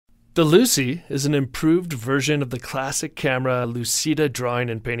The Lucy is an improved version of the classic camera Lucida drawing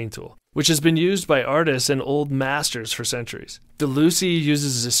and painting tool, which has been used by artists and old masters for centuries. The Lucy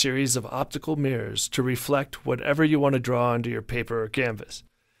uses a series of optical mirrors to reflect whatever you want to draw onto your paper or canvas.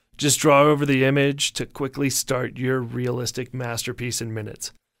 Just draw over the image to quickly start your realistic masterpiece in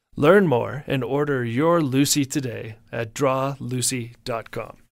minutes. Learn more and order your Lucy today at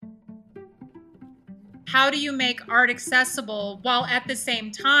drawlucy.com. How do you make art accessible while at the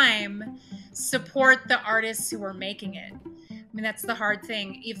same time support the artists who are making it? I mean, that's the hard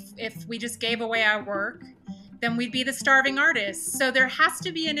thing. If we just gave away our work, then we'd be the starving artists. So there has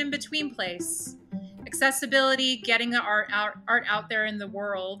to be an in-between place. Accessibility, getting the art out there in the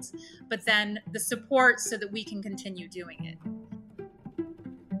world, but then the support so that we can continue doing it.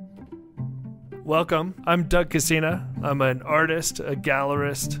 Welcome. I'm Doug Kacena. I'm an artist, a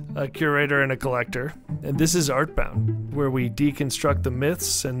gallerist, a curator, and a collector. And this is Artbound, where we deconstruct the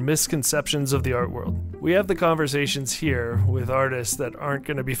myths and misconceptions of the art world. We have the conversations here with artists that aren't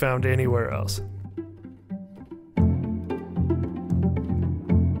going to be found anywhere else.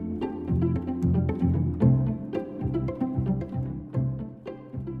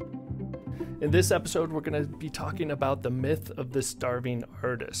 In this episode, we're going to be talking about the myth of the starving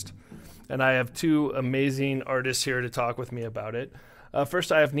artist. And I have two amazing artists here to talk with me about it.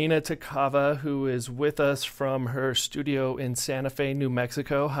 First, I have Nina Tichava, who is with us from her studio in Santa Fe, New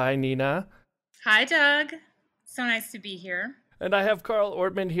Mexico. Hi, Nina. Hi, Doug. So nice to be here. And I have Carl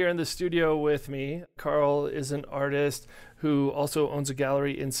Ortman here in the studio with me. Carl is an artist who also owns a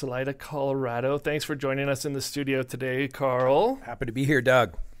gallery in Salida, Colorado. Thanks for joining us in the studio today, Carl. Happy to be here,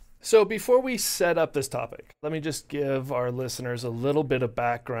 Doug. So before we set up this topic, let me just give our listeners a little bit of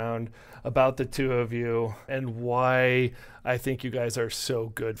background about the two of you and why I think you guys are so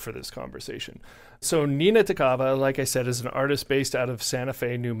good for this conversation. So Nina Tichava, like I said, is an artist based out of Santa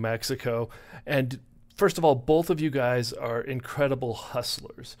Fe, New Mexico. And first of all, both of you guys are incredible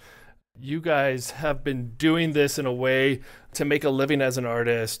hustlers. You guys have been doing this in a way to make a living as an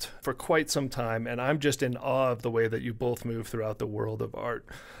artist for quite some time. And I'm just in awe of the way that you both move throughout the world of art.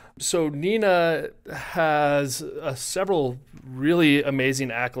 So Nina has several really amazing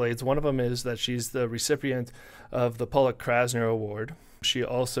accolades. One of them is that she's the recipient of the Pollock-Krasner Award. She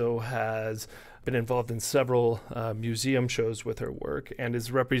also has been involved in several museum shows with her work and is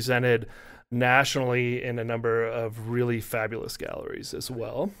represented nationally in a number of really fabulous galleries as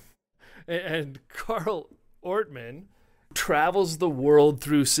well. And Carl Ortman travels the world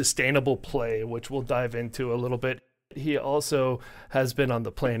through sustainable play, which we'll dive into a little bit. He also has been on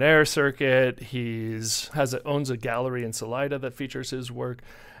the plein air circuit. Owns a gallery in Salida that features his work.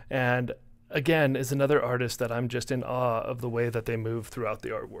 And again, is another artist that I'm just in awe of the way that they move throughout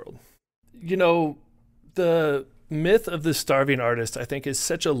the art world. You know, the myth of the starving artist, I think, is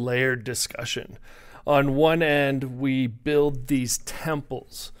such a layered discussion. On one end, we build these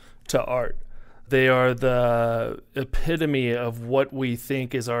temples to art. They are the epitome of what we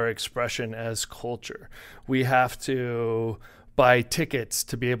think is our expression as culture. We have to buy tickets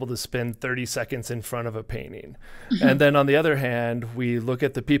to be able to spend 30 seconds in front of a painting. And then on the other hand, we look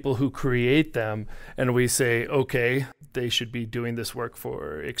at the people who create them and we say, okay, they should be doing this work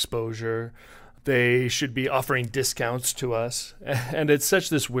for exposure. They should be offering discounts to us. And it's such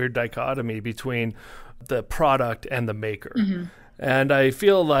this weird dichotomy between the product and the maker. Mm-hmm. And I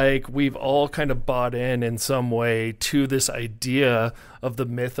feel like we've all kind of bought in some way to this idea of the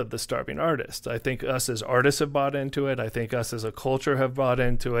myth of the starving artist. I think us as artists have bought into it. I think us as a culture have bought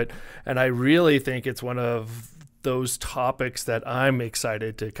into it. And I really think it's one of those topics that I'm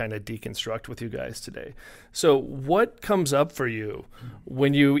excited to kind of deconstruct with you guys today. So what comes up for you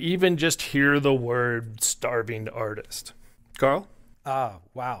when you even just hear the word starving artist? Carl?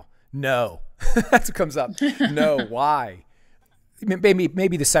 Wow. No. That's what comes up. No, why?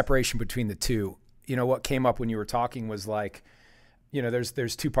 Maybe the separation between the two. You know, what came up when you were talking was like, you know,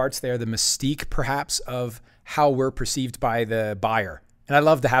 there's two parts there. The mystique, perhaps, of how we're perceived by the buyer. And I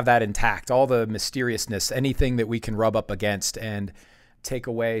love to have that intact, all the mysteriousness, anything that we can rub up against and take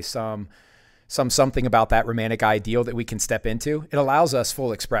away something about that romantic ideal that we can step into. It allows us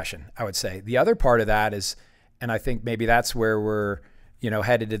full expression, I would say. The other part of that is, and I think maybe that's where we're, you know,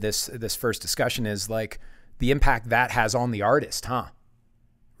 headed to this first discussion, is like, the impact that has on the artist,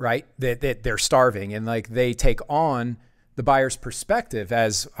 right? That they're starving and like they take on the buyer's perspective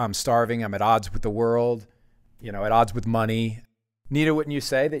as I'm starving, I'm at odds with the world, you know, at odds with money. Nita, wouldn't you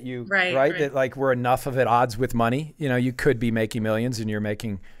say that right? That like we're enough of at odds with money? You know, you could be making millions and you're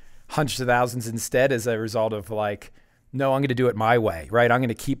making hundreds of thousands instead as a result of like, no, I'm going to do it my way, right? I'm going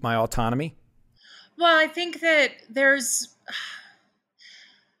to keep my autonomy. Well, I think that there's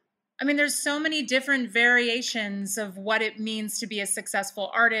I mean, there's so many different variations of what it means to be a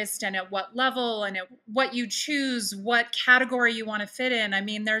successful artist and at what level and at what you choose, what category you want to fit in. I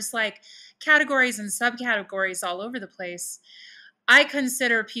mean, there's like categories and subcategories all over the place. I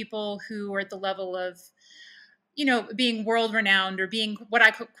consider people who are at the level of, you know, being world renowned or being what I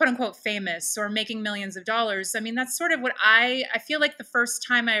quote unquote famous or making millions of dollars. I mean, that's sort of what I feel like the first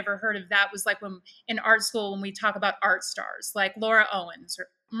time I ever heard of that was like when in art school, when we talk about art stars like Laura Owens or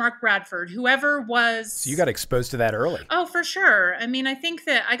Mark Bradford, whoever was. So you got exposed to that early. Oh, for sure. I mean, I think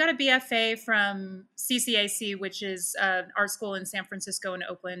that I got a BFA from CCAC, which is an art school in San Francisco and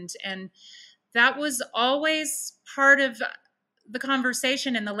Oakland. And that was always part of the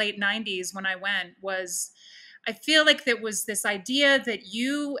conversation in the late 90s when I went was, I feel like there was this idea that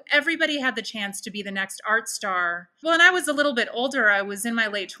everybody had the chance to be the next art star. Well, and I was a little bit older. I was in my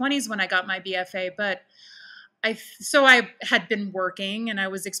late 20s when I got my BFA, but I had been working and I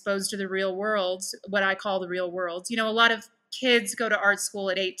was exposed to the real world, what I call the real world. You know, a lot of kids go to art school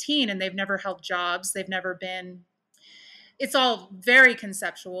at 18 and they've never held jobs. They've never been, it's all very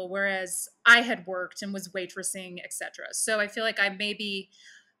conceptual, whereas I had worked and was waitressing, etc. So I feel like I maybe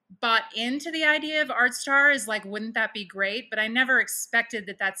bought into the idea of art star is like, wouldn't that be great? But I never expected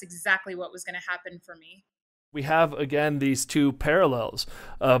that that's exactly what was going to happen for me. We have, again, these two parallels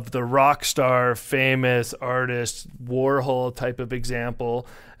of the rock star, famous artist, Warhol type of example.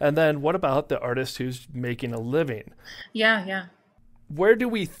 And then what about the artist who's making a living? Yeah, yeah. Where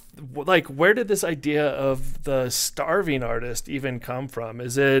did this idea of the starving artist even come from?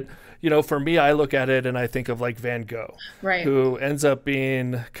 Is it, you know, for me, I look at it and I think of like Van Gogh, right, who ends up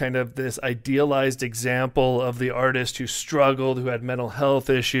being kind of this idealized example of the artist who struggled, who had mental health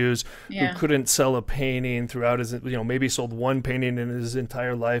issues, who couldn't sell a painting throughout his, you know, maybe sold one painting in his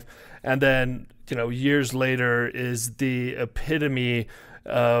entire life. And then, you know, years later is the epitome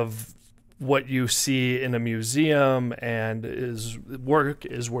of what you see in a museum, and his work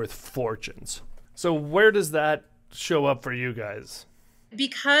is worth fortunes. So where does that show up for you guys?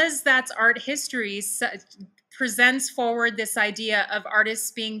 Because that's art history presents forward this idea of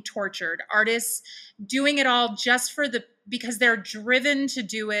artists being tortured, artists doing it all just because they're driven to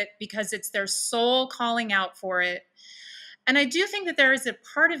do it, because it's their soul calling out for it. And I do think that there is a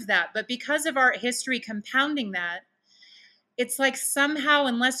part of that, but because of art history compounding that, it's like somehow,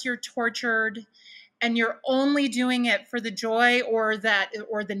 unless you're tortured and you're only doing it for the joy or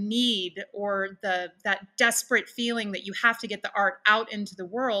the need or that desperate feeling that you have to get the art out into the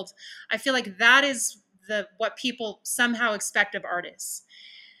world, I feel like that is what people somehow expect of artists.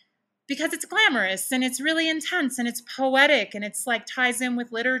 Because it's glamorous and it's really intense and it's poetic and it's like ties in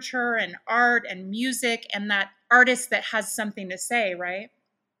with literature and art and music and that artist that has something to say, right?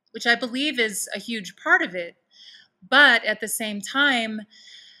 Which I believe is a huge part of it. But at the same time,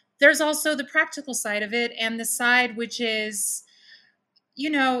 there's also the practical side of it and the side which is, you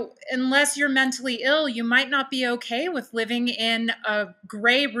know, unless you're mentally ill, you might not be okay with living in a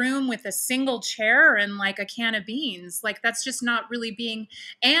gray room with a single chair and like a can of beans. Like that's just not really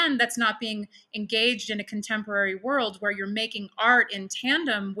that's not being engaged in a contemporary world where you're making art in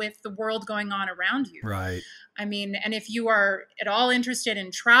tandem with the world going on around you. Right. I mean, and if you are at all interested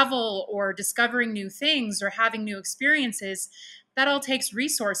in travel or discovering new things or having new experiences, that all takes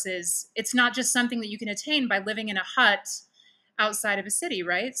resources. It's not just something that you can attain by living in a hut outside of a city,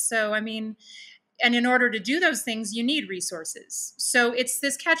 right? So, I mean, and in order to do those things, you need resources. So it's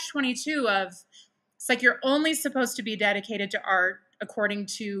this catch-22 of, it's like you're only supposed to be dedicated to art according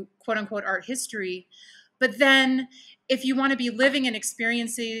to quote unquote art history. But then if you want to be living and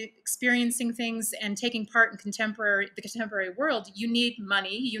experiencing things and taking part in the contemporary world, you need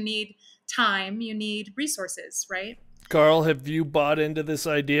money, you need time, you need resources, right? Carl, have you bought into this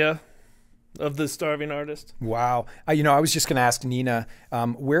idea of the starving artist? Wow. You know, I was just going to ask Nina,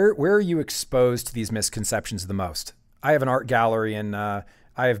 where are you exposed to these misconceptions the most? I have an art gallery and I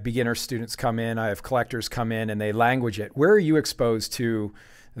have beginner students come in, I have collectors come in and they language it. Where are you exposed to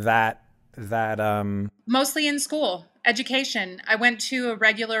that? Mostly in school, education. I went to a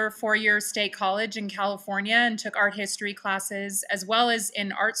regular 4-year state college in California and took art history classes as well as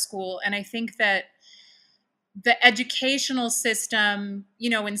in art school. And I think that the educational system, you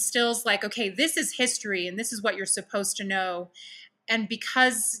know, instills like, okay, this is history and this is what you're supposed to know. And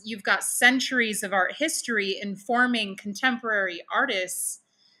because you've got centuries of art history informing contemporary artists,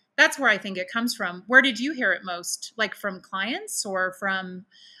 that's where I think it comes from. Where did you hear it most? Like from clients or from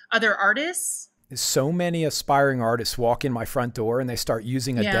other artists? So many aspiring artists walk in my front door and they start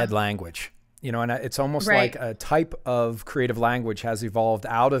using a dead language, you know, and it's almost like a type of creative language has evolved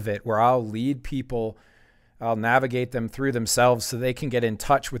out of it where I'll lead people I'll navigate them through themselves so they can get in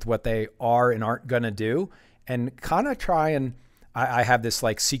touch with what they are and aren't going to do, and kind of try and I have this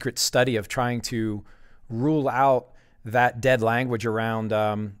like secret study of trying to rule out that dead language around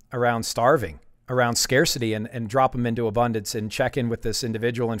starving, around scarcity, and drop them into abundance, and check in with this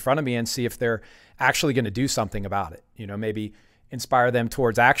individual in front of me and see if they're actually going to do something about it. Maybe inspire them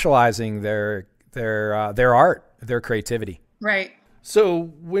towards actualizing their art, their creativity. Right.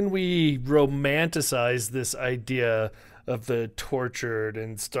 So when we romanticize this idea of the tortured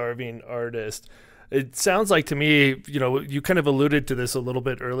and starving artist, it sounds like to me, you kind of alluded to this a little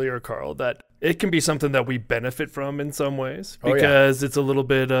bit earlier, Carl, that it can be something that we benefit from in some ways because it's a little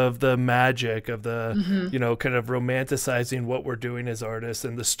bit of the magic of the, kind of romanticizing what we're doing as artists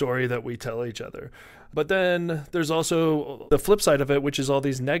and the story that we tell each other. But then there's also the flip side of it, which is all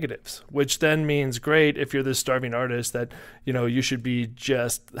these negatives, which then means great if you're this starving artist that, you should be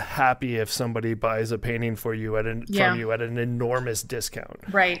just happy if somebody buys a painting from you at an enormous discount.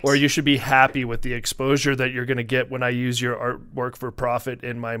 Right. Or you should be happy with the exposure that you're going to get when I use your artwork for profit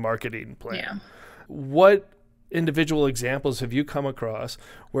in my marketing plan. Yeah. What individual examples have you come across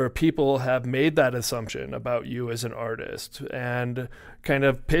where people have made that assumption about you as an artist and kind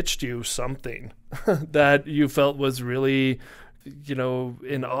of pitched you something that you felt was really,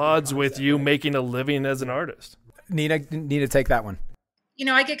 in odds with you making a living as an artist? Nina, take that one.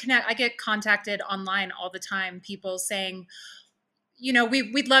 I get contacted online all the time, people saying,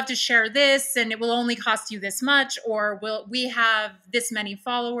 we'd love to share this and it will only cost you this much, or we have this many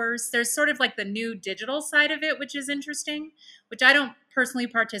followers. There's sort of like the new digital side of it, which is interesting, which I don't personally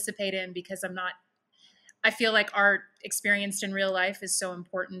participate in because I feel like art experienced in real life is so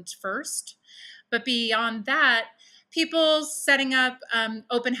important first. But beyond that, people setting up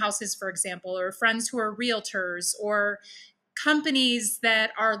open houses, for example, or friends who are realtors, or companies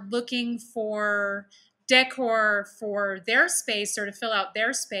that are looking for decor for their space or to fill out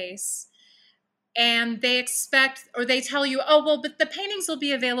their space. And they expect, or they tell you, oh, well, but the paintings will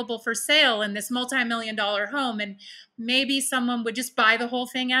be available for sale in this multi-million-dollar home. And maybe someone would just buy the whole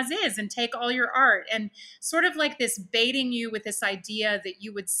thing as is and take all your art. And sort of like this baiting you with this idea that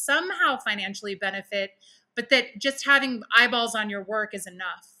you would somehow financially benefit, but that just having eyeballs on your work is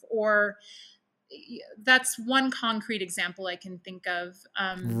enough. Or that's one concrete example I can think of.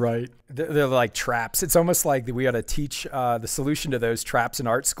 Right. They're like traps. It's almost like we ought to teach the solution to those traps in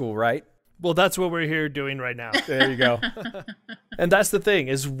art school, right? Well, that's what we're here doing right now. There you go. And that's the thing,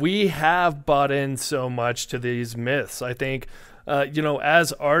 is we have bought in so much to these myths. I think,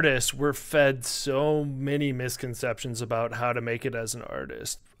 as artists, we're fed so many misconceptions about how to make it as an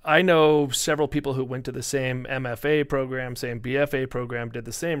artist. I know several people who went to the same MFA program, same BFA program, did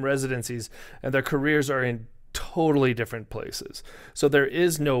the same residencies, and their careers are in totally different places. So there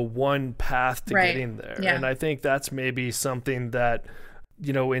is no one path to getting there. Yeah. And I think that's maybe something that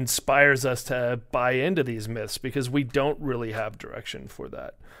inspires us to buy into these myths, because we don't really have direction for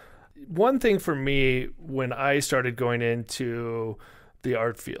that. One thing for me, when I started going into the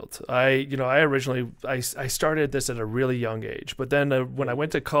art field, I originally started this at a really young age, but then when I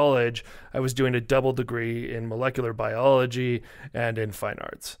went to college, I was doing a double degree in molecular biology and in fine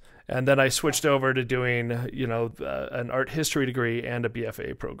arts. And then I switched over to doing, an art history degree and a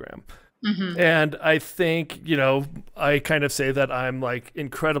BFA program. Mm-hmm. And I think, I kind of say that I'm like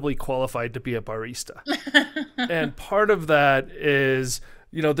incredibly qualified to be a barista. And part of that is,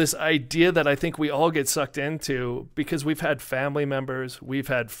 this idea that I think we all get sucked into because we've had family members, we've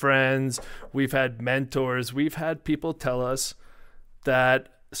had friends, we've had mentors, we've had people tell us that,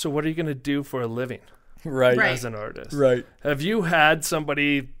 so what are you going to do for a living? Right. As an artist? Right. Have you had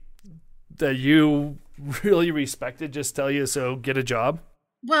somebody that you really respected just tell you, so get a job?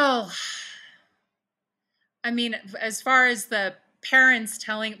 Well, I mean, as far as the parents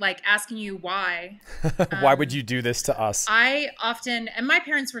asking you why. Why would you do this to us? I often, and my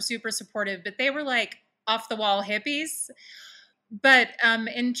parents were super supportive, but they were like off the wall hippies. But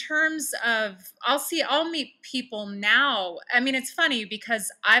in terms of, I'll meet people now. I mean, it's funny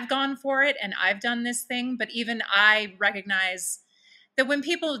because I've gone for it and I've done this thing, but even I recognize that when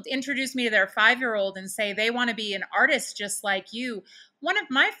people introduce me to their 5-year-old and say they want to be an artist just like you, one of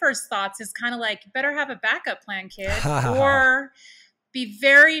my first thoughts is kind of like, you better have a backup plan, kid, or be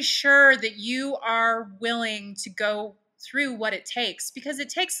very sure that you are willing to go through what it takes, because it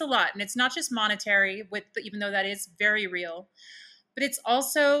takes a lot. And it's not just monetary, even though that is very real, but it's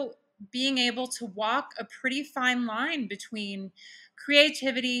also being able to walk a pretty fine line between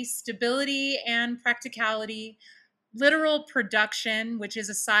creativity, stability, and practicality, literal production, which is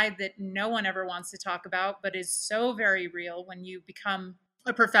a side that no one ever wants to talk about, but is so very real when you become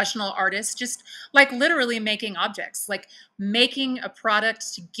a professional artist, just like literally making objects, like making a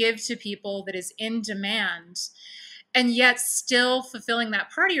product to give to people that is in demand, and yet still fulfilling that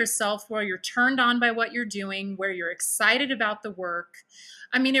part of yourself where you're turned on by what you're doing, where you're excited about the work.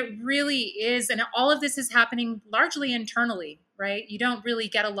 I mean, it really is. And all of this is happening largely internally, right? You don't really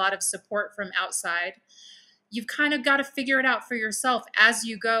get a lot of support from outside. You've kind of got to figure it out for yourself as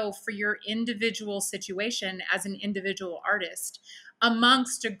you go for your individual situation as an individual artist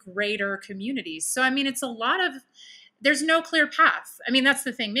amongst a greater community. So, I mean, it's a lot of, there's no clear path. I mean, that's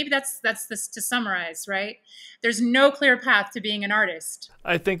the thing. Maybe that's this to summarize, right? There's no clear path to being an artist.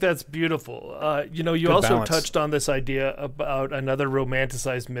 I think that's beautiful. You Good also balance. touched on this idea about another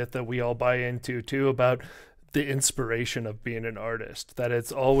romanticized myth that we all buy into too, about the inspiration of being an artist, that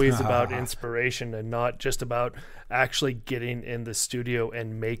it's always about inspiration and not just about actually getting in the studio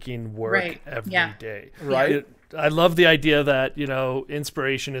and making work every day. Right. I love the idea that,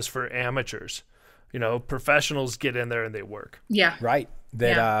 inspiration is for amateurs. Professionals get in there and they work. Yeah. Right.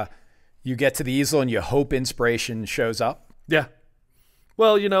 That you get to the easel and you hope inspiration shows up. Yeah.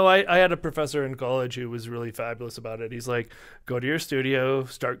 Well, I had a professor in college who was really fabulous about it. He's like, go to your studio,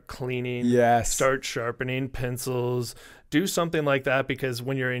 start cleaning, start sharpening pencils, do something like that, because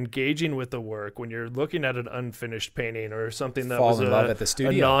when you're engaging with the work, when you're looking at an unfinished painting or something that was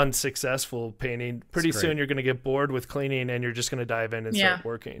a non-successful painting, pretty soon you're going to get bored with cleaning and you're just going to dive in and start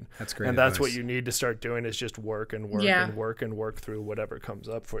working. That's great. And that's what you need to start doing, is just work and work and work and work through whatever comes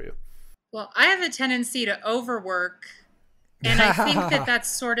up for you. Well, I have a tendency to overwork. And I think that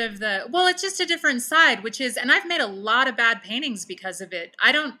that's sort of it's just a different side, which is, and I've made a lot of bad paintings because of it.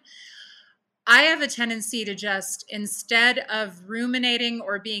 I have a tendency to just, instead of ruminating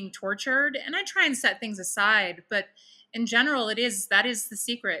or being tortured, and I try and set things aside, but in general, that is the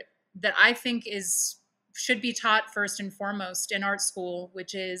secret that I think should be taught first and foremost in art school,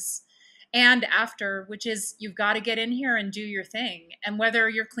 and after, which is you've got to get in here and do your thing. And whether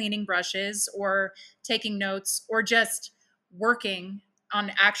you're cleaning brushes or taking notes or just working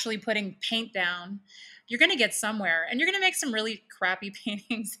on actually putting paint down, you're going to get somewhere, and you're going to make some really crappy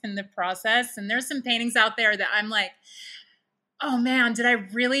paintings in the process. And there's some paintings out there that I'm like, oh man, did I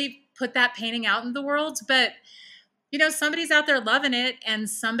really put that painting out in the world? But somebody's out there loving it, and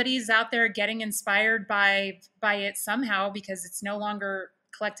somebody's out there getting inspired by it somehow, because it's no longer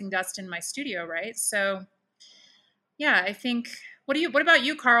collecting dust in my studio, right? So yeah, I think, what about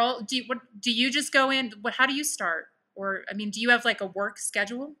you, Carl? Do you just go in, how do you start? Or, I mean, do you have like a work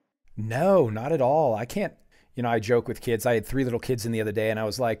schedule? No, not at all. I can't, I joke with kids. I had 3 little kids in the other day, and I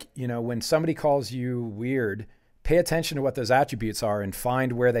was like, when somebody calls you weird, pay attention to what those attributes are and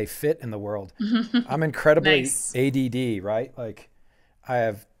find where they fit in the world. I'm incredibly ADD, right? Like, I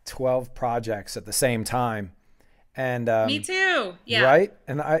have 12 projects at the same time. And me too. Yeah. Right.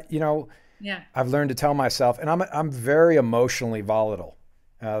 And I've learned to tell myself, and I'm very emotionally volatile.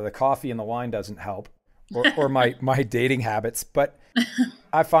 The coffee and the wine doesn't help. Or my dating habits. But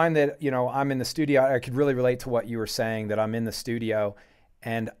I find that, I'm in the studio. I could really relate to what you were saying, that I'm in the studio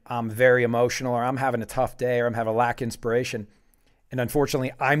and I'm very emotional, or I'm having a tough day, or I'm having a lack of inspiration. And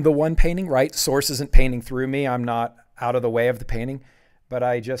unfortunately, I'm the one painting, right? Source isn't painting through me. I'm not out of the way of the painting. But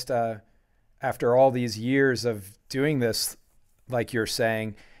I just, after all these years of doing this, like you're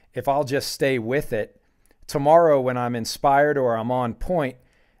saying, if I'll just stay with it, tomorrow when I'm inspired or I'm on point,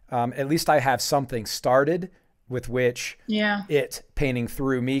 at least I have something started with which it painting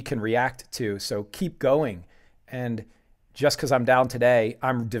through me can react to. So keep going. And just because I'm down today,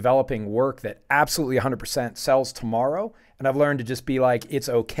 I'm developing work that absolutely 100% sells tomorrow. And I've learned to just be like, it's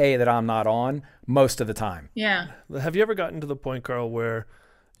okay that I'm not on most of the time. Yeah. Have you ever gotten to the point, Carl, where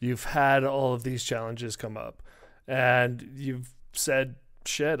you've had all of these challenges come up and you've said,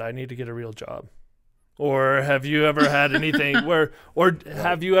 shit, I need to get a real job? Or have you ever had anything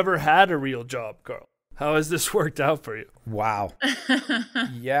have you ever had a real job, Carl? How has this worked out for you? Wow.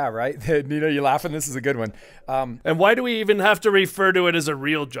 Yeah, right. You're laughing. This is a good one. And why do we even have to refer to it as a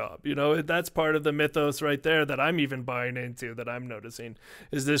real job? That's part of the mythos right there that I'm even buying into, that I'm noticing,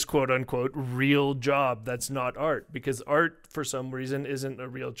 is this quote unquote real job that's not art, because art for some reason isn't a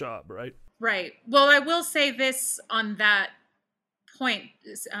real job, right? Right. Well, I will say this on that point,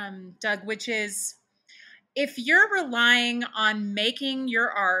 Doug, which is, if you're relying on making your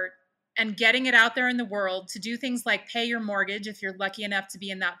art and getting it out there in the world to do things like pay your mortgage, if you're lucky enough to be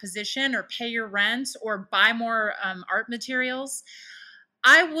in that position, or pay your rent, or buy more art materials,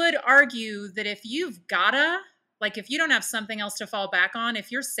 I would argue that if you've if you don't have something else to fall back on,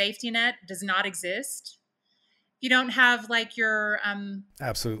 if your safety net does not exist, You don't have like your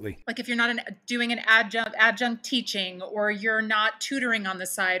Absolutely. like if you're not doing an adjunct teaching, or you're not tutoring on the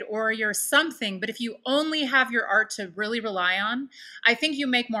side, or you're something, but if you only have your art to really rely on, I think you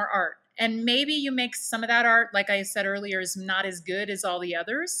make more art. And maybe you make some of that art, like I said earlier, is not as good as all the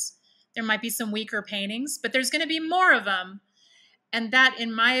others. There might be some weaker paintings, but there's going to be more of them. And that,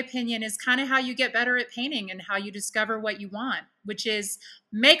 in my opinion, is kind of how you get better at painting and how you discover what you want, which is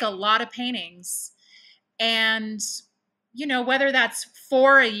make a lot of paintings. And, you know, whether that's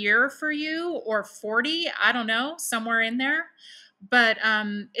 4 a year for you or 40, I don't know, somewhere in there. But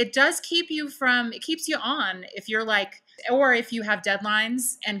it does keeps you on if you're like, or if you have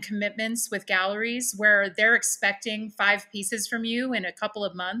deadlines and commitments with galleries where they're expecting 5 pieces from you in a couple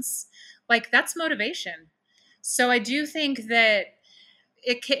of months, like that's motivation. So I do think that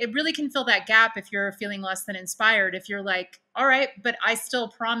it really can fill that gap if you're feeling less than inspired. If you're like, all right, but I still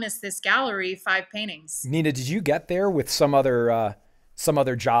promise this gallery 5 paintings. Nina, did you get there with some other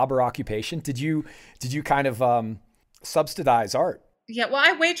job or occupation? Did you kind of subsidize art? Yeah, well,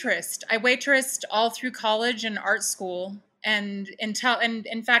 I waitressed all through college and art school, and in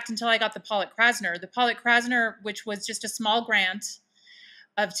fact until I got the Pollock Krasner. The Pollock Krasner, which was just a small grant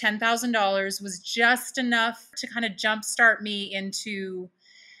of $10,000, was just enough to kind of jumpstart me into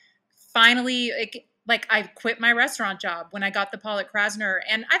finally, like I quit my restaurant job when I got the Pollock Krasner,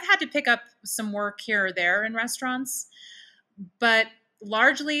 and I've had to pick up some work here or there in restaurants, but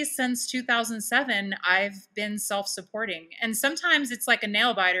largely since 2007, I've been self-supporting. And sometimes it's like a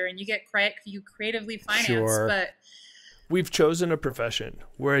nail biter and you creatively finance, Sure. but We've chosen a profession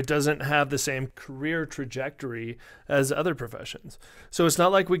where it doesn't have the same career trajectory as other professions. So it's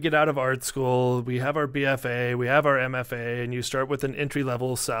not like we get out of art school, we have our BFA, we have our MFA, and you start with an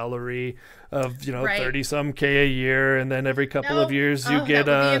entry-level salary of, you know, Right. 30 some K a year, and then every couple of years you get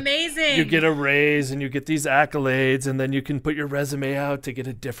that would be amazing. you get a raise and you get these accolades, and then you can put your resume out to get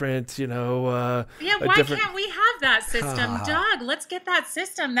a different, you know, Yeah, why can't we have that system? Doug, let's get that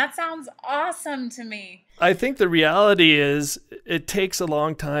system. That sounds awesome to me. I think the reality is it takes a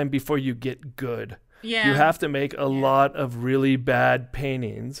long time before you get good. Yeah. You have to make a lot of really bad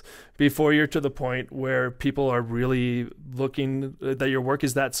paintings before you're to the point where people are really looking that your work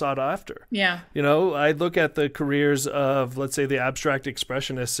is that sought after. Yeah. You know, I look at the careers of, let's say, the abstract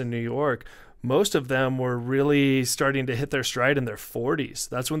expressionists in New York. Most of them were really starting to hit their stride in their 40s.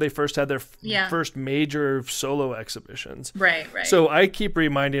 That's when they first had their first major solo exhibitions. Right. So I keep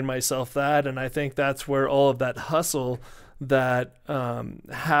reminding myself that, and I think that's where all of that hustle that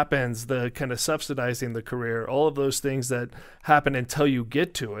happens, the kind of subsidizing the career, all of those things that happen until you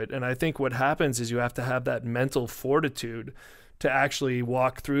get to it. And I think what happens is you have to have that mental fortitude to actually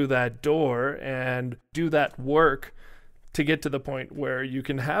walk through that door and do that work to get to the point where you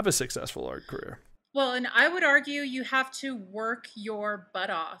can have a successful art career. Well, and I would argue you have to work your butt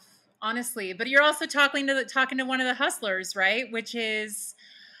off, honestly. But you're also talking to one of the hustlers, right? Which is,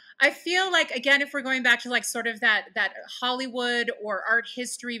 I feel like, again, if we're going back to like sort of that Hollywood or art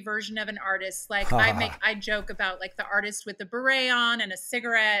history version of an artist, like I joke about like the artist with the beret on and a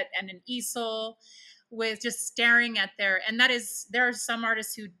cigarette and an easel with just staring at there are some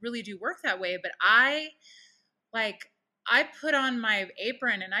artists who really do work that way, but I put on my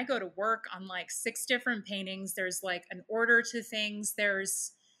apron and I go to work on like 6 different paintings. There's like an order to things.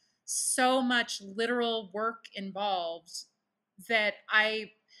 There's so much literal work involved that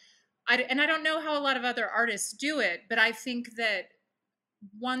I don't know how a lot of other artists do it, but I think that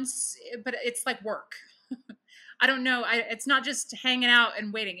but it's like work. I don't know. It's not just hanging out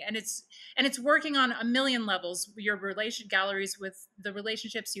and waiting, and it's working on a million levels. Your galleries, with the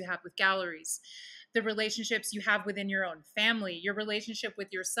relationships you have with galleries, the relationships you have within your own family, your relationship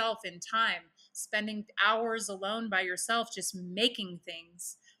with yourself in time, spending hours alone by yourself, just making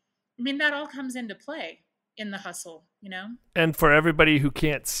things. I mean, that all comes into play in the hustle, you know? And for everybody who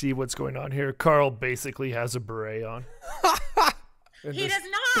can't see what's going on here, Carl basically has a beret on. He does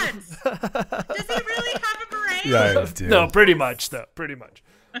not. Does he really have a beret? Yeah, I do. No, pretty much, though. Pretty much.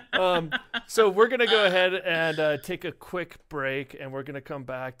 So we're going to go ahead and take a quick break, and we're going to come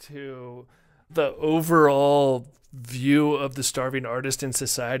back to the overall view of the starving artist in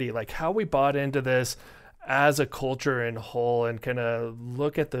society, like how we bought into this as a culture in whole, and kind of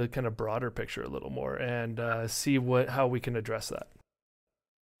look at the kind of broader picture a little more and see how we can address that.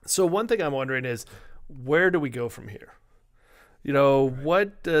 So one thing I'm wondering is, where do we go from here? You know,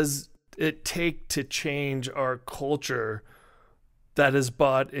 what does it take to change our culture that is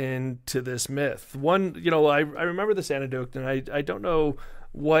bought into this myth? One, you know, I remember this anecdote, and I don't know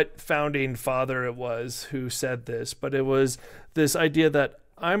what founding father it was who said this, but it was this idea that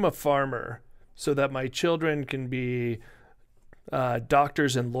I'm a farmer so that my children can be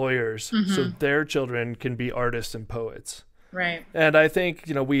doctors and lawyers, so their children can be artists and poets. Right. And I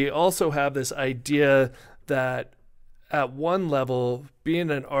think, we also have this idea that at one level,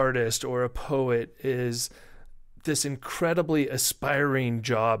 being an artist or a poet is this incredibly aspiring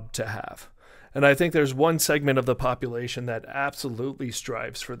job to have. And I think there's one segment of the population that absolutely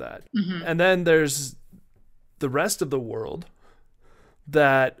strives for that. And then there's the rest of the world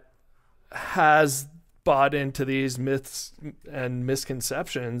that has bought into these myths and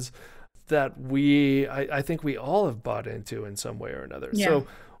misconceptions that I think we all have bought into in some way or another. Yeah. So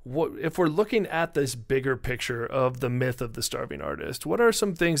if we're looking at this bigger picture of the myth of the starving artist, what are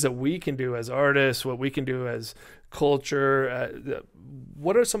some things that we can do as artists, what we can do as culture?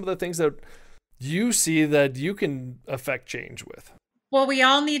 What are some of the things that you see that you can affect change with? Well, we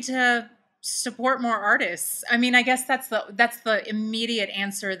all need to support more artists. I mean, I guess that's the immediate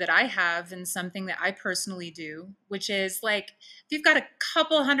answer that I have, and something that I personally do, which is like, if you've got a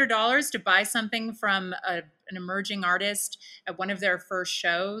couple $100 to buy something from an emerging artist at one of their first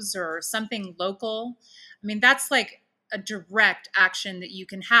shows or something local, I mean, that's like a direct action that you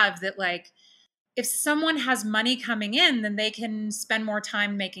can have, that like, if someone has money coming in, then they can spend more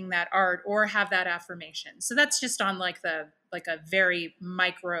time making that art or have that affirmation. So that's just on like a very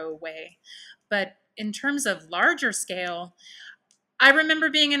micro way. But in terms of larger scale, I remember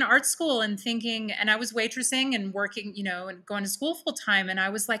being in art school and thinking, and I was waitressing and working, and going to school full time. And I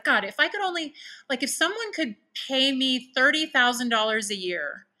was like, God, if I could only, like, if someone could pay me $30,000 a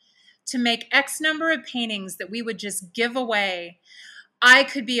year to make X number of paintings that we would just give away, I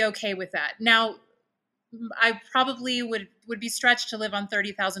could be okay with that. Now, I probably would be stretched to live on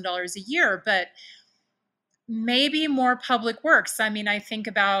 $30,000 a year, but maybe more public works. I mean, I think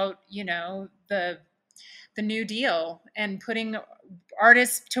about, the New Deal and putting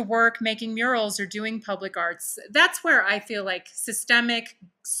artists to work making murals or doing public arts. That's where I feel like systemic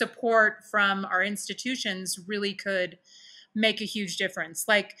support from our institutions really could make a huge difference.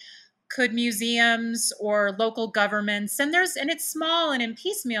 Like, could museums or local governments, and it's small and in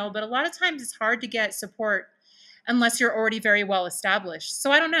piecemeal, but a lot of times it's hard to get support unless you're already very well established.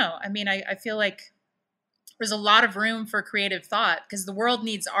 So I don't know. I mean, I feel like there's a lot of room for creative thought because the world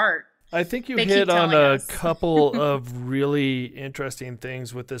needs art. I think you hit on a couple of really interesting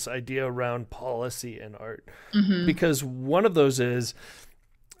things with this idea around policy and art, because one of those is,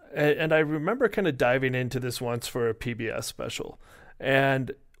 and I remember kind of diving into this once for a PBS special,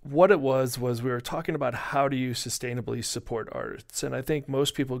 and what it was we were talking about how do you sustainably support arts. And I think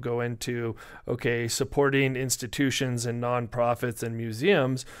most people go into, okay, supporting institutions and nonprofits and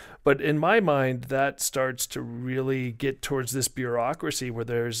museums. But in my mind, that starts to really get towards this bureaucracy where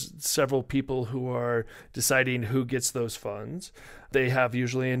there's several people who are deciding who gets those funds. They have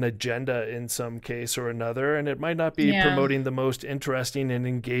usually an agenda in some case or another, and it might not be promoting the most interesting and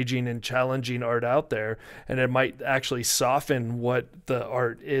engaging and challenging art out there. And it might actually soften what the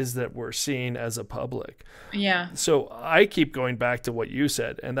art is that we're seeing as a public. Yeah. So I keep going back to what you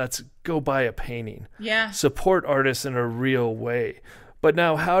said, and that's go buy a painting. Yeah. Support artists in a real way. But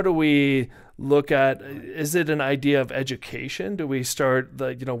now how do we look at, is it an idea of education? Do we start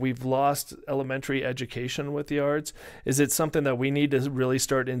we've lost elementary education with the arts. Is it something that we need to really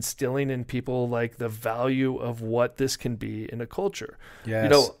start instilling in people, like the value of what this can be in a culture?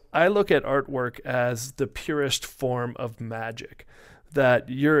 Yes. I look at artwork as the purest form of magic, that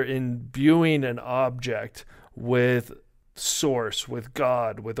you're imbuing an object with source, with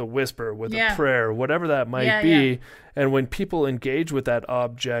God, with a whisper, with a prayer, whatever that might be. And when people engage with that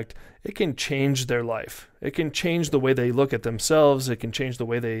object, it can change their life. It can change the way they look at themselves. It can change the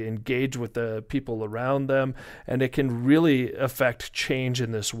way they engage with the people around them. And it can really affect change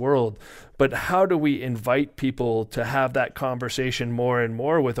in this world. But how do we invite people to have that conversation more and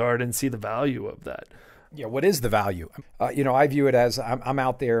more with art and see the value of that? Yeah, what is the value? I view it as I'm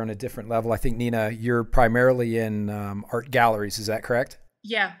out there on a different level. I think, Nina, you're primarily in art galleries. Is that correct?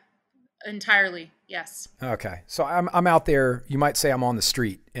 Yeah, entirely. Yes. Okay. So I'm out there. You might say I'm on the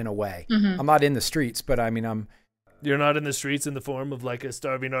street in a way. I'm not in the streets, but I mean, You're not in the streets in the form of like a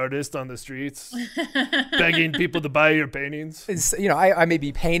starving artist on the streets begging people to buy your paintings. I may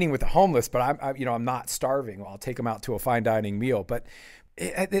be painting with the homeless, but I'm not starving. I'll take them out to a fine dining meal. But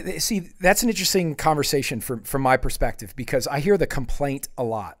see, that's an interesting conversation from my perspective, because I hear the complaint a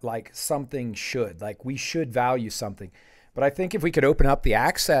lot, like something should, like we should value something. But I think if we could open up the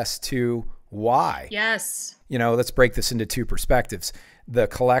access to why. Yes. Let's break this into two perspectives. The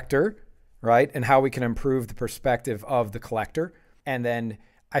collector, right? And how we can improve the perspective of the collector. And then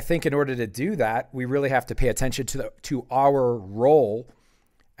I think in order to do that, we really have to pay attention to our role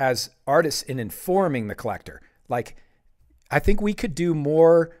as artists in informing the collector. Like, I think we could do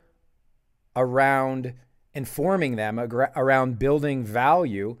more around informing them, around building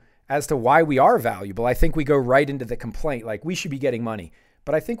value as to why we are valuable. I think we go right into the complaint, like we should be getting money.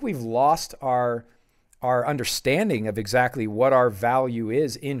 But I think we've lost our understanding of exactly what our value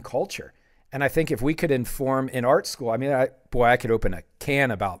is in culture. And I think if we could inform in art school, I mean, I could open a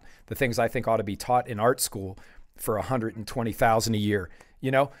can about the things I think ought to be taught in art school for $120,000 a year,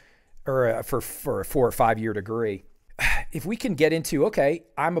 you know, or for a 4 or 5 year degree. If we can get into, okay,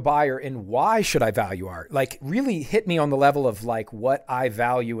 I'm a buyer and why should I value art? Like, really hit me on the level of like what I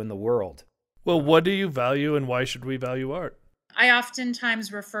value in the world. Well, what do you value and why should we value art? I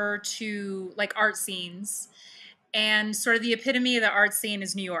oftentimes refer to like art scenes, and sort of the epitome of the art scene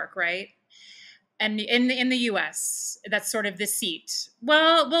is New York, right? And in the US, that's sort of the seat.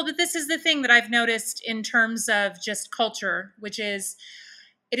 Well, but this is the thing that I've noticed in terms of just culture, which is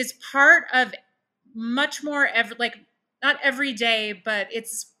it is part of much more not every day, but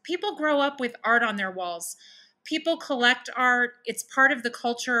it's people grow up with art on their walls. People collect art. It's part of the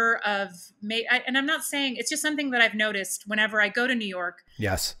culture of, and I'm not saying, it's just something that I've noticed whenever I go to New York.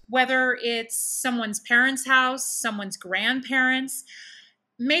 Yes. Whether it's someone's parents' house, someone's grandparents,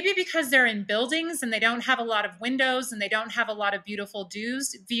 maybe because they're in buildings and they don't have a lot of windows and they don't have a lot of beautiful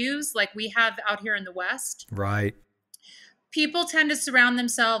views like we have out here in the West. Right. People tend to surround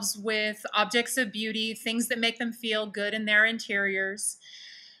themselves with objects of beauty, things that make them feel good in their interiors.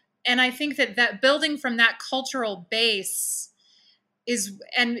 And I think that building from that cultural base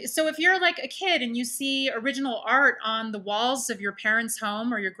and so if you're like a kid and you see original art on the walls of your parents'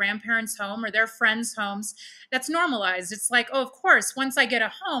 home or your grandparents' home or their friends' homes, that's normalized. It's like, oh, of course, once I get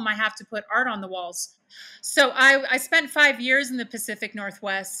a home, I have to put art on the walls. So I spent 5 years in the Pacific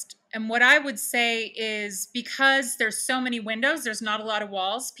Northwest. And what I would say is because there's so many windows, there's not a lot of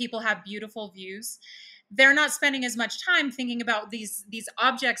walls, people have beautiful views. They're not spending as much time thinking about these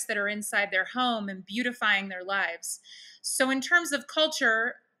objects that are inside their home and beautifying their lives. So in terms of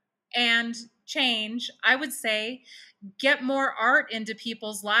culture and change, I would say get more art into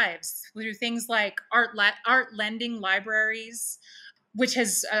people's lives through things like art lending libraries, which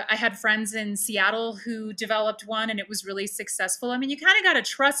has, I had friends in Seattle who developed one and it was really successful. I mean, you kind of got to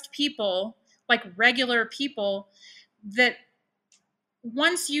trust people, like regular people, that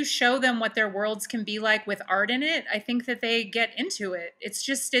once you show them what their worlds can be like with art in it, I think that they get into it. It's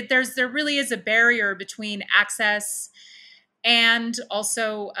just, there really is a barrier between access and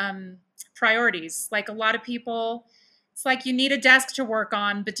also priorities. Like a lot of people, it's like you need a desk to work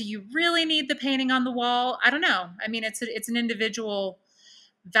on, but do you really need the painting on the wall? I don't know. I mean, it's an individual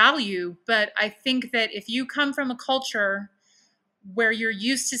value, but I think that if you come from a culture where you're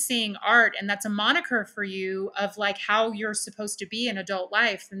used to seeing art and that's a moniker for you of like how you're supposed to be in adult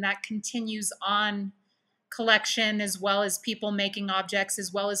life, and that continues on collection as well as people making objects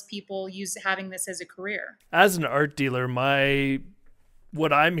as well as people having this as a career. As an art dealer,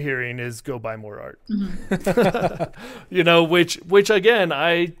 what I'm hearing is go buy more art. Mm-hmm. which again,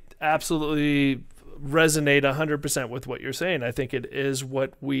 I absolutely resonate 100% with what you're saying. I think it is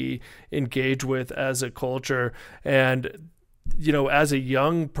what we engage with as a culture. And as a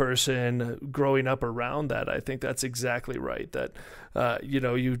young person growing up around that, I think that's exactly right. That,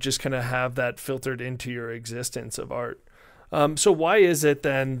 you just kind of have that filtered into your existence of art. So why is it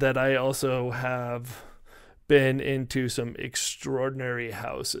then that I also have been into some extraordinary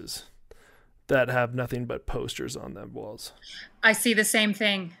houses that have nothing but posters on them walls? I see the same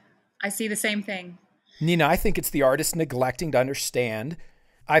thing. Nina, I think it's the artist neglecting to understand.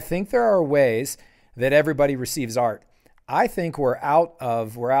 I think there are ways that everybody receives art. I think we're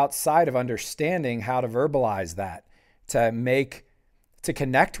outside of understanding how to verbalize that, to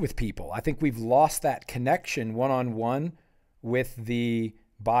connect with people. I think we've lost that connection one-on-one with the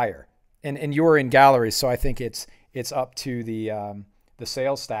buyer. And you're in galleries, so I think it's up to the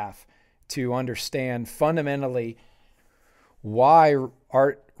sales staff to understand fundamentally why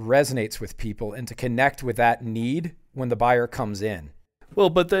art resonates with people and to connect with that need when the buyer comes in. Well,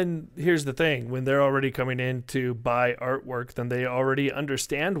 but then here's the thing. When they're already coming in to buy artwork, then they already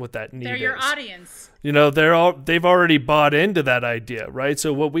understand what that need is. They're your audience. They've already bought into that idea, right?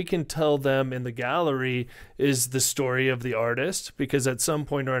 So what we can tell them in the gallery is the story of the artist, because at some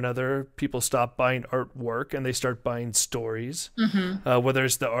point or another, people stop buying artwork and they start buying stories, whether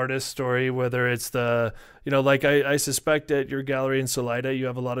it's the artist story, whether it's the, like I suspect at your gallery in Salida, you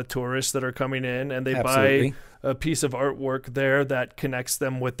have a lot of tourists that are coming in and they Absolutely. buy a piece of artwork there that connects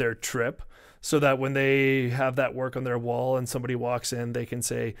them with their trip. so that when they have that work on their wall and somebody walks in, they can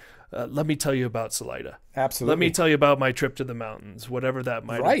say, let me tell you about Salida. Absolutely. Let me tell you about my trip to the mountains, whatever that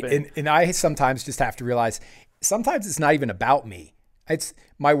might have been. And I sometimes just have to realize, sometimes it's not even about me.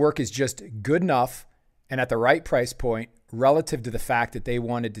 My work is just good enough and at the right price point relative to the fact that they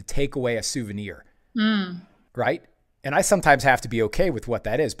wanted to take away a souvenir, right? And I sometimes have to be okay with what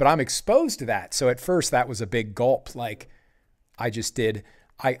that is, but I'm exposed to that. So at first that was a big gulp. Like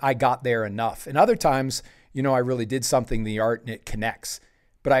I got there enough. And other times, I really did something in the art and it connects.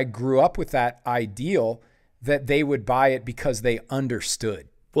 But I grew up with that ideal that they would buy it because they understood.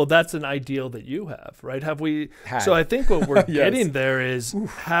 Well, that's an ideal that you have, right? So I think what we're getting there is,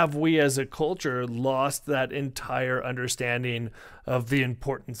 have we as a culture lost that entire understanding of the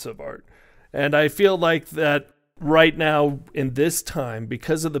importance of art? And I feel like that right now in this time,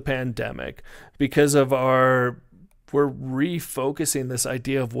 because of the pandemic, because of we're refocusing this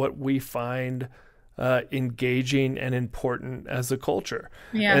idea of what we find engaging and important as a culture.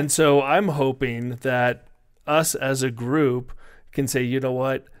 Yeah. And so I'm hoping that us as a group can say, you know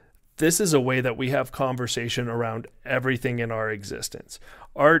what, this is a way that we have conversation around everything in our existence.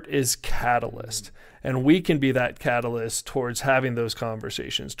 Art is catalyst, and we can be that catalyst towards having those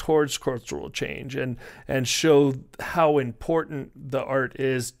conversations, towards cultural change, and show how important the art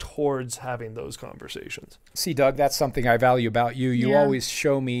is towards having those conversations. See, Doug, that's something I value about you. You always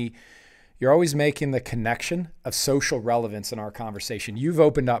show me, you're always making the connection of social relevance in our conversation. You've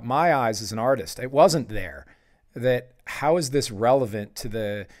opened up my eyes as an artist. It wasn't there. That how is this relevant to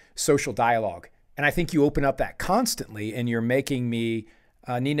the social dialogue? And I think you open up that constantly, and you're making me,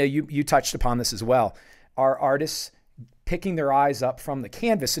 Nina, you touched upon this as well. Are artists picking their eyes up from the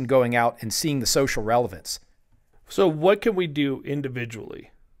canvas and going out and seeing the social relevance? So what can we do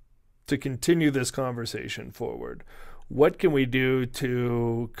individually to continue this conversation forward? What can we do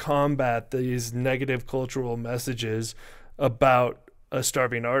to combat these negative cultural messages about a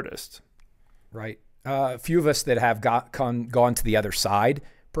starving artist? Right. A few of us that have gone to the other side,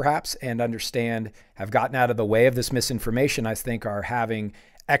 perhaps, and have gotten out of the way of this misinformation, I think are having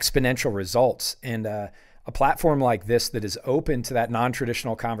exponential results. And a platform like this that is open to that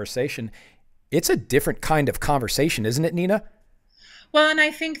non-traditional conversation, it's a different kind of conversation, isn't it, Nina? Well, and I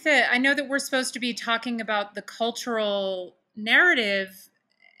think that I know that we're supposed to be talking about the cultural narrative,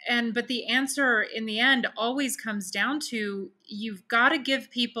 but the answer in the end always comes down to, you've got to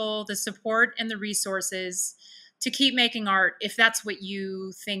give people the support and the resources to keep making art, if that's what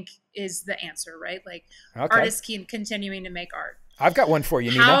you think is the answer, right? Like, artists keep continuing to make art. I've got one for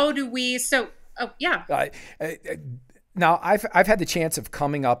you, Nina. How do we, now I've had the chance of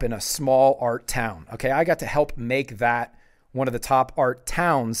coming up in a small art town. Okay. I got to help make that one of the top art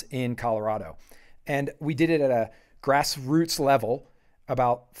towns in Colorado. And we did it at a grassroots level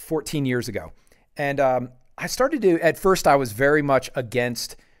about 14 years ago. And I started to, at first I was very much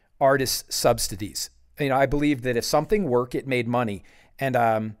against artist subsidies. I believed that if something worked, it made money.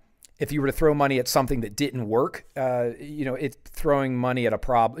 And if you were to throw money at something that didn't work, it's throwing money at a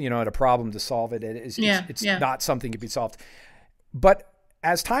problem, at a problem to solve it. It's not something to be solved. But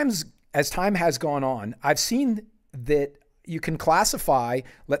as time has gone on, I've seen that you can classify,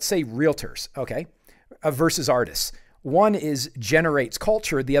 let's say, realtors, versus artists. One generates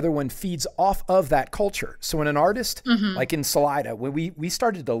culture. The other one feeds off of that culture. So when an artist, like in Salida, when we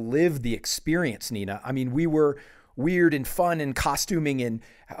started to live the experience, Nina, I mean, we were weird and fun and costuming and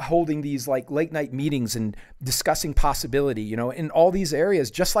holding these like late night meetings and discussing possibility, in all these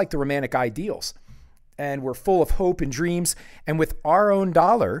areas, just like the romantic ideals. And we're full of hope and dreams. And with our own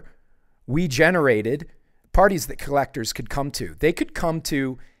dollar, we generated parties that collectors could come to. They could come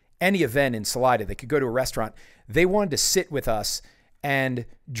to any event in Salida. They could go to a restaurant. They wanted to sit with us and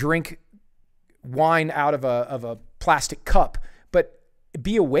drink wine out of a plastic cup, but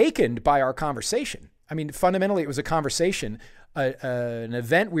be awakened by our conversation. I mean, fundamentally, it was a conversation, an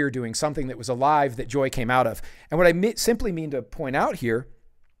event we were doing, something that was alive that joy came out of. And what I simply mean to point out here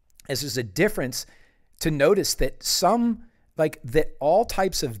is there's a difference to notice that all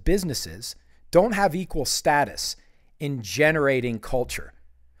types of businesses don't have equal status in generating culture.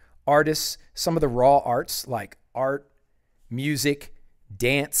 Artists, some of the raw arts like art, music,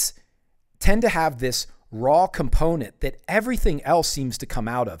 dance, tend to have this raw component that everything else seems to come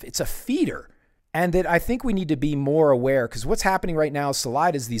out of. It's a feeder. And that I think we need to be more aware, because what's happening right now,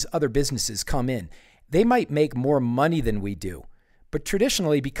 Salida, is these other businesses come in. They might make more money than we do. But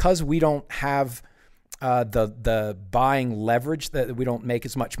traditionally, because we don't have the buying leverage, that we don't make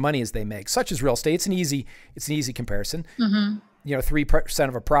as much money as they make, such as real estate, it's an easy comparison. 3%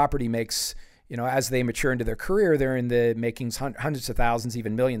 of a property makes, as they mature into their career, they're in the makings hundreds of thousands,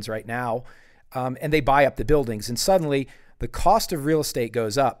 even millions right now. and they buy up the buildings, and suddenly the cost of real estate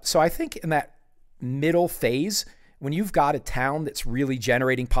goes up. So I think in that middle phase, when you've got a town that's really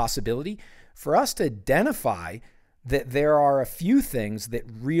generating possibility, for us to identify that there are a few things that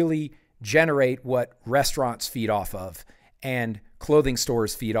really generate what restaurants feed off of and clothing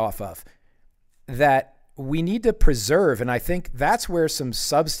stores feed off of, that we need to preserve. And I think that's where some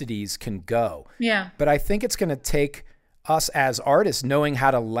subsidies can go. Yeah. But I think it's going to take us as artists knowing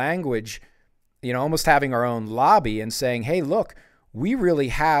how to language, almost having our own lobby and saying, hey, look, we really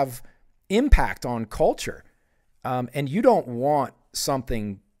have impact on culture. And you don't want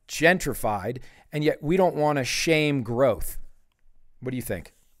something gentrified, and yet we don't want to shame growth. What do you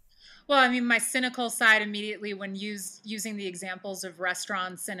think? Well, I mean, my cynical side immediately when using the examples of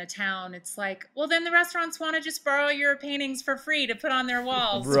restaurants in a town, it's like, well, then the restaurants want to just borrow your paintings for free to put on their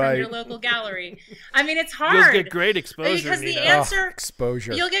walls from your local gallery. I mean, it's hard. You'll get great exposure. Because the answer,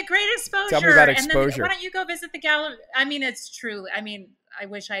 exposure. You'll get great exposure. Tell me about exposure. And then, why don't you go visit the gallery? I mean, it's true. I mean, I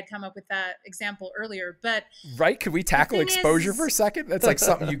wish I had come up with that example earlier, but right. Could we tackle exposure for a second? That's like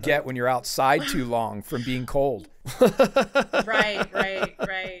something you get when you're outside too long from being cold. Right.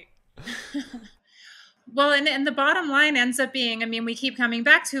 Well, and the bottom line ends up being, I mean, we keep coming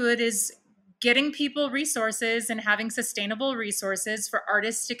back to it, is getting people resources and having sustainable resources for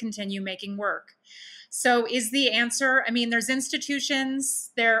artists to continue making work. So is the answer, I mean, there's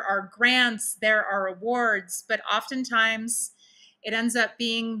institutions, there are grants, there are awards, but oftentimes it ends up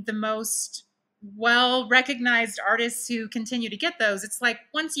being the most well-recognized artists who continue to get those. It's like,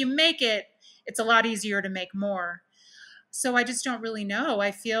 once you make it, it's a lot easier to make more. So I just don't really know.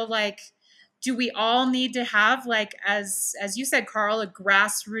 I feel like, do we all need to have, like, as you said, Carl, a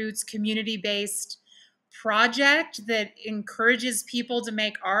grassroots community-based project that encourages people to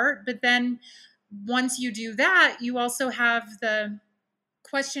make art? But then once you do that, you also have the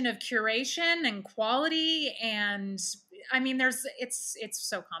question of curation and quality. And I mean, it's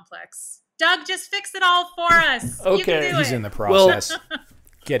so complex. Doug, just fix it all for us. Okay. You can do He's it. in the process.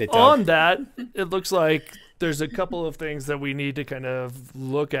 Get it, Doug. On that, it looks like there's a couple of things that we need to kind of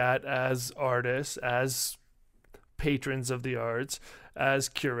look at as artists, as patrons of the arts, as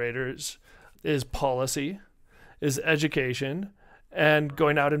curators, is policy, is education, and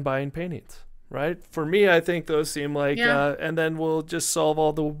going out and buying paintings, right? For me, I think those seem like, and then we'll just solve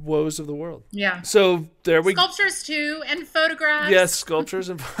all the woes of the world. Yeah. So there we go. Sculptures too, and photographs. Yes, sculptures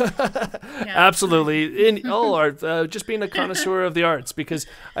and absolutely in all art. Just being a connoisseur of the arts, because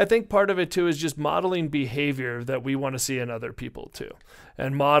I think part of it too is just modeling behavior that we want to see in other people too,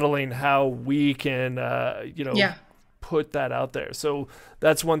 and modeling how we can, put that out there. So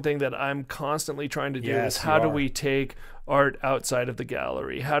that's one thing that I'm constantly trying to do is how do we take art outside of the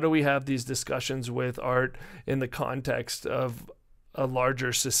gallery? How do we have these discussions with art in the context of a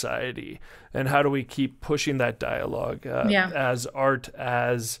larger society? And how do we keep pushing that dialogue as art,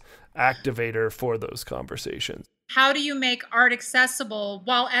 as activator for those conversations? How do you make art accessible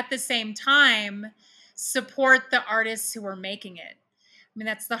while at the same time support the artists who are making it? I mean,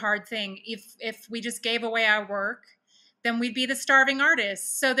 that's the hard thing. If we just gave away our work, then we'd be the starving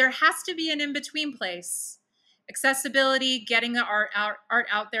artists. So there has to be an in-between place. Accessibility, getting the art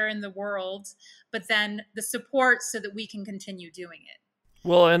out there in the world, but then the support so that we can continue doing it.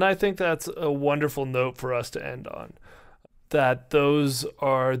 Well, and I think that's a wonderful note for us to end on, that those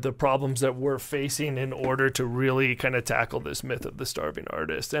are the problems that we're facing in order to really kind of tackle this myth of the starving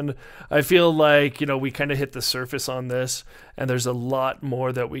artist. And I feel like, we kind of hit the surface on this, and there's a lot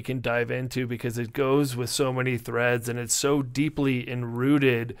more that we can dive into because it goes with so many threads and it's so deeply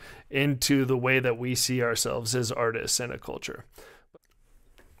enrooted into the way that we see ourselves as artists in a culture.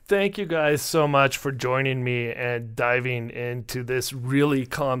 Thank you guys so much for joining me and diving into this really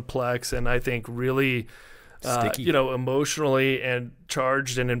complex and I think really emotionally and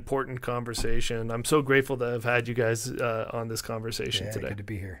charged and important conversation. I'm so grateful to have had you guys on this conversation today. Good to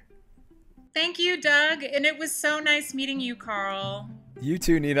be here. Thank you, Doug. And it was so nice meeting you, Carl. You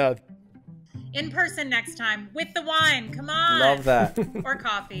too, Nina. In person next time with the wine. Come on. Love that. Or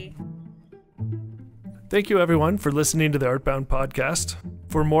coffee. Thank you, everyone, for listening to the Artbound podcast.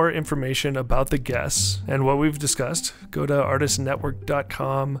 For more information about the guests and what we've discussed, go to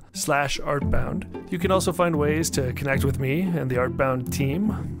artistnetwork.com/artbound. You can also find ways to connect with me and the Artbound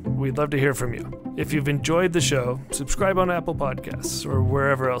team. We'd love to hear from you. If you've enjoyed the show, subscribe on Apple Podcasts or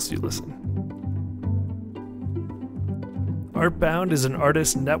wherever else you listen. Artbound is an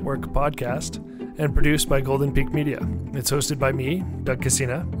Artist Network podcast and produced by Golden Peak Media. It's hosted by me, Doug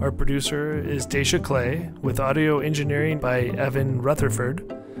Kacena. Our producer is Daisha Clay, with audio engineering by Evan Rutherford.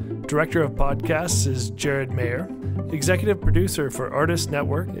 Director of podcasts is Jared Mayer. Executive producer for Artist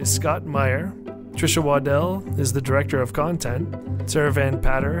Network is Scott Meyer, Trisha Waddell is the director of content. Sarah Van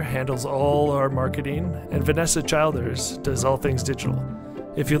Patter handles all our marketing, and Vanessa Childers does all things digital.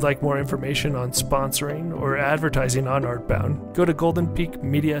 If you'd like more information on sponsoring or advertising on Artbound, go to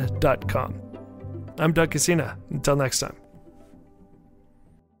goldenpeakmedia.com. I'm Doug Kacena. Until next time.